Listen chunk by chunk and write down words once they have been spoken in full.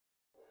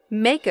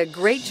Make a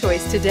great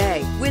choice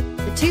today with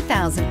the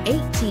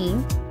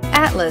 2018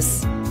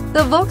 Atlas.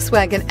 The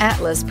Volkswagen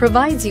Atlas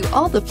provides you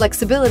all the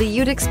flexibility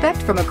you'd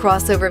expect from a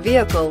crossover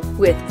vehicle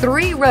with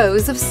 3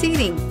 rows of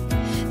seating.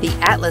 The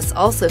Atlas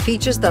also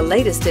features the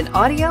latest in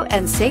audio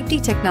and safety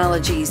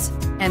technologies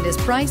and is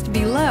priced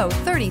below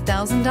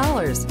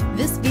 $30,000.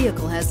 This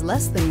vehicle has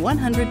less than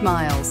 100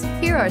 miles.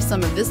 Here are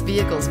some of this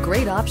vehicle's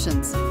great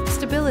options: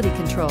 stability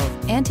control,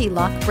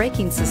 anti-lock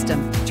braking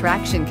system,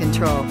 traction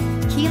control,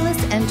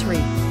 keyless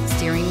entry,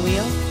 steering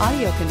wheel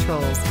audio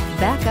controls,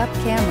 backup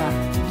camera,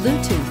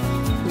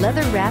 Bluetooth,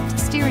 leather-wrapped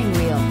steering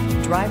wheel,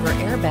 driver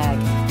airbag,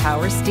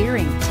 power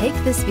steering. Take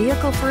this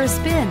vehicle for a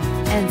spin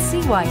and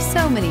see why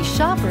so many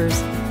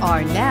shoppers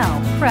are now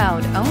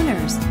proud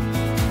owners.